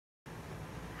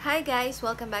Hi guys!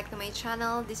 Welcome back to my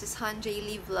channel. This is Han J.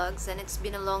 Lee Vlogs and it's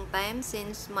been a long time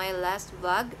since my last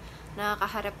vlog.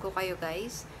 Nakakaharap ko kayo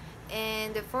guys.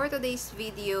 And for today's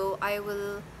video, I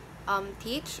will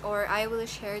teach or I will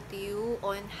share to you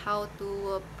on how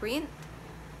to print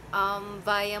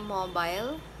via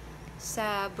mobile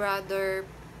sa Brother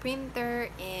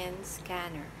printer and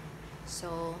scanner.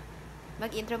 So,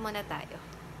 mag-intro muna tayo.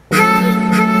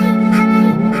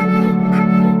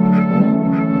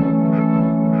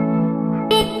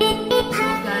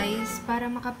 Para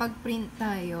makapag-print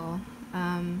tayo,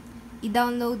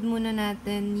 i-download muna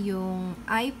natin yung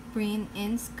iPrint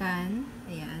and Scan.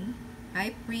 Ayan.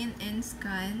 iPrint and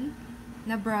Scan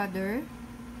na Brother.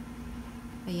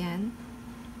 Ayan.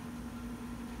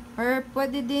 Or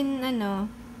pwede din,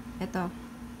 ito.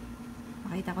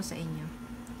 Pakita ko sa inyo.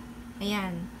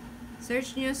 Ayan.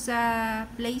 Search nyo sa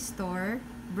Play Store,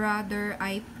 Brother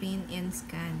iPrint and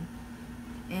Scan.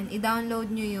 And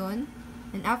i-download nyo yun.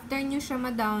 And after nyo siya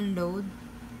ma-download,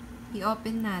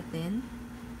 i-open natin.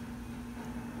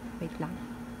 Wait lang.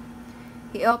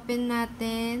 I-open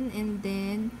natin and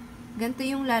then, ganito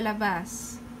yung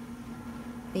lalabas.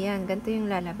 Ayan, ganito yung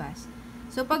lalabas.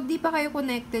 So, pag di pa kayo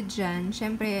connected dyan,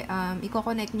 syempre,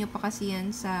 i-connect nyo pa kasi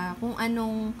yan sa kung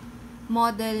anong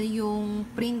model yung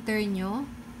printer nyo.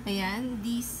 Ayan,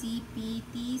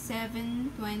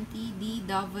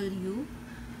 DCP-T720DW.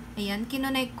 Ayan,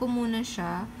 kinonect ko muna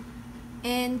siya.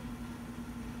 And,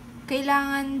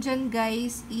 kailangan dyan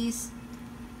guys is,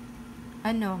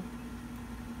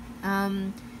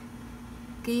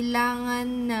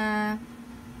 kailangan na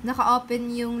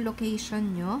naka-open yung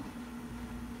location nyo.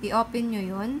 I-open nyo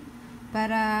yun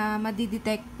para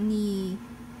madidetect ni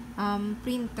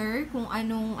printer kung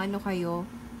anong kayo,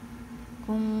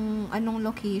 kung anong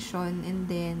location, and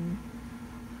then,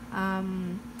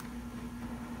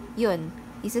 yun.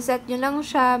 Isa-set nyo lang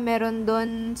siya, meron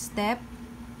doon step.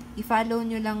 I-follow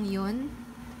nyo lang yun.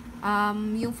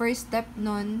 Yung first step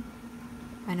nun,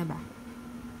 ano ba?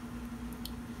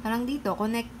 Parang dito,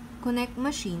 connect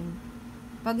machine.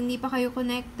 Pag hindi pa kayo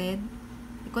connected,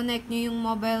 i-connect nyo yung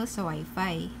mobile sa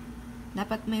Wi-Fi.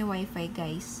 Dapat may Wi-Fi,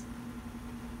 guys.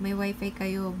 May Wi-Fi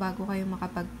kayo bago kayo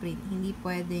makapag-print. Hindi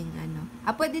pwedeng,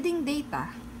 pwede ding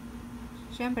data.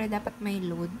 Siyempre, dapat may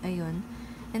load. Ayun.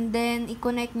 And then,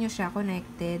 i-connect nyo siya,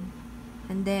 connected.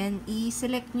 And then,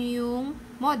 i-select nyo yung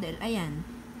model. Ayan.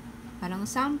 Parang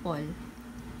sample.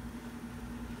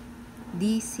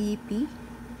 DCP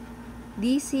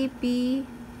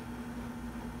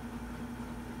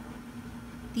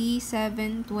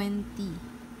T720.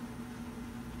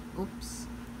 Oops.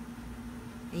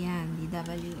 Ayan,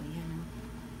 DW. Ayan.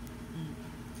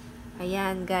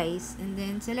 Ayan, guys. And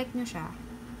then, select nyo siya.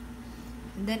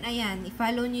 And then, ayan,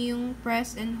 i-follow nyo yung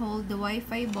press and hold the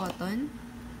Wi-Fi button.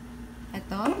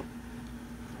 Ito.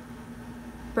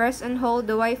 Press and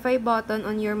hold the Wi-Fi button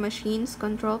on your machine's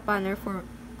control panel for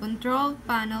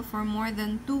more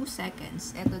than 2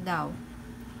 seconds. Ito daw.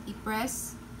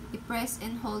 I-press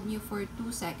and hold nyo for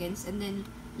 2 seconds and then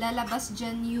lalabas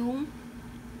dyan yung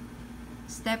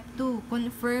step 2.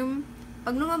 Confirm.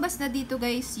 Pag lumabas na dito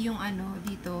guys, yung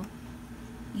dito,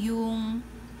 yung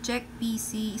check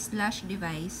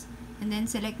PC/device and then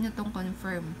select nyo tong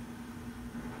confirm.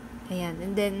 Ayan.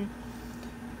 And then,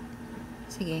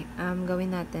 sige,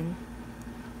 gawin natin.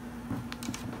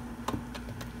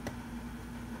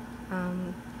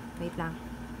 Wait lang.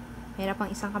 Mayroon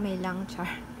pang isang kamay lang, char.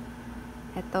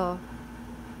 Ito.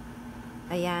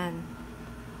 Ayan.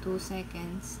 2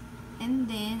 seconds. And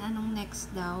then, anong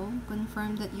next daw?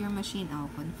 Confirm that your machine.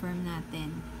 Confirm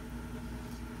natin.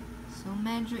 So,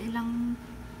 medyo ilang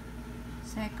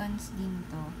seconds din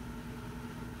to.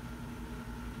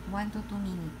 1 to 2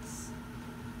 minutes.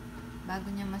 Bago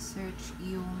niya ma-search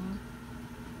yung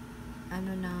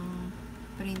ng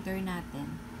printer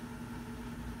natin.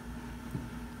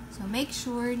 So, make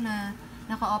sure na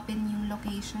naka-open yung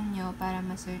location nyo para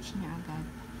ma-search niya agad.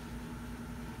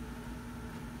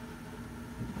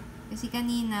 Kasi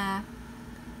kanina,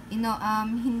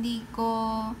 hindi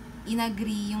ko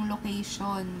in-agree yung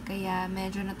location. Kaya,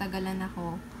 medyo natagalan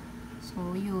ako.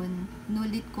 So, yun.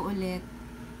 Nulit ko ulit.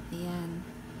 Ayan.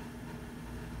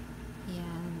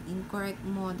 Ayan. Incorrect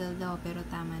model daw, pero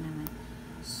tama naman.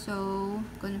 So,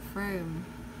 confirm.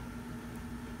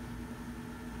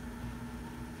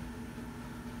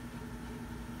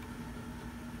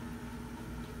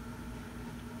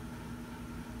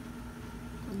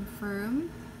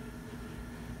 Confirm.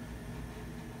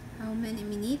 How many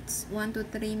minutes? 1 to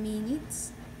 3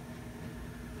 minutes.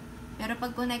 Pero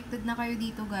pag connected na kayo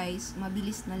dito guys,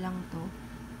 mabilis na lang to.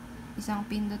 Isang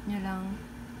pindot nyo lang,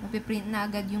 mapiprint na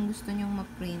agad yung gusto nyong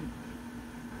ma-print.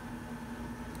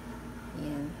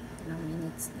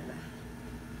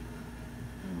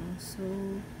 So,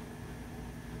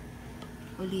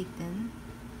 ulitin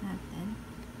natin.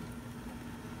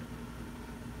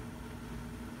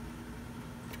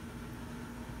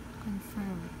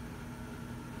 Confirm.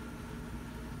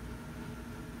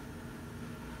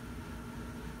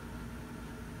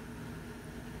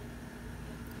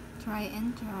 Try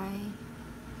and try.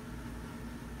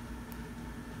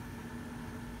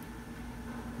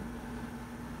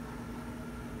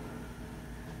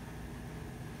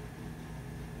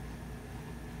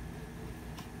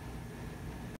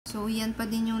 So, yan pa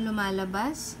din yung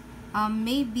lumalabas.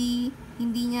 Maybe,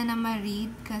 hindi niya na ma-read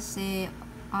kasi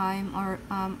I'm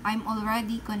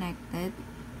already connected.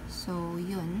 So,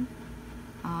 yun.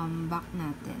 Back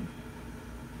natin.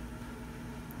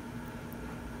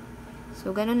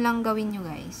 So, ganun lang gawin nyo,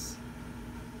 guys.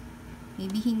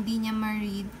 Maybe hindi niya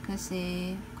ma-read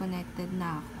kasi connected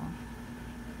na ako.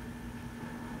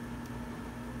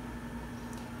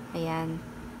 Ayan.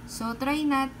 So, try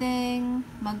nating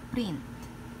mag-print.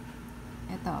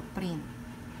 Ito, print.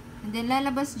 And then,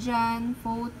 lalabas dyan,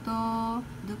 photo,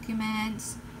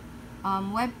 documents,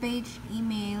 webpage,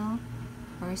 email,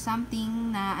 or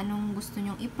something na anong gusto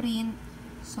nyong i-print.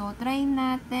 So, try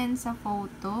natin sa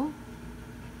photo.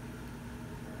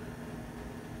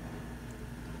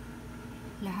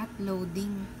 Lahat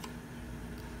loading.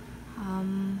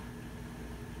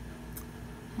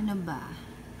 Ano ba?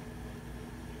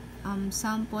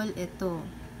 Sample ito.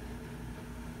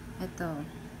 Ito.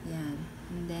 Yan.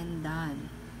 And then, done.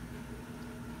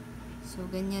 So,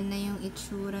 ganyan na yung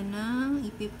itsura ng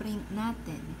ipiprint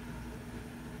natin.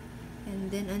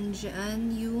 And then,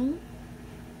 andyan yung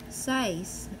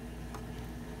size.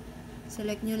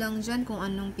 Select nyo lang dyan kung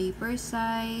anong paper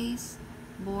size,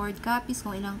 board copies,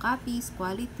 kung ilang copies,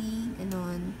 quality,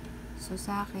 ganun. So,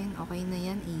 sa akin, okay na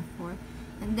yan, A4.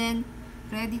 And then,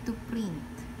 ready to print.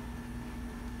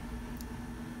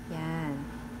 Yan.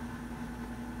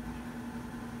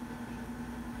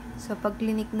 So, pag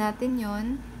clinic natin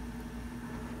yon,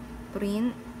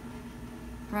 print,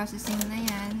 processing na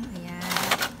yan.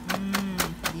 Ayan.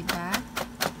 Diba?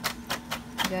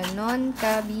 Ganon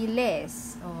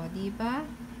kabilis. O, diba?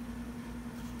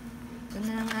 Ito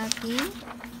na ang ating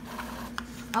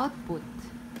output.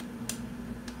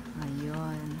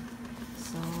 Ayun.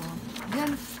 So,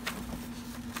 yun.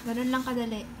 Ganon lang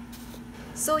kadali.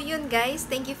 So, yun guys.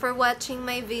 Thank you for watching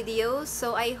my video.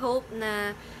 So, I hope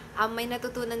na may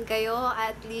natutunan kayo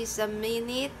at least a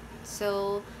minute.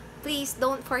 So, please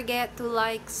don't forget to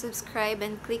like, subscribe,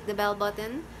 and click the bell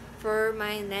button for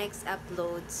my next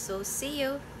upload. So, see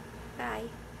you.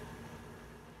 Bye.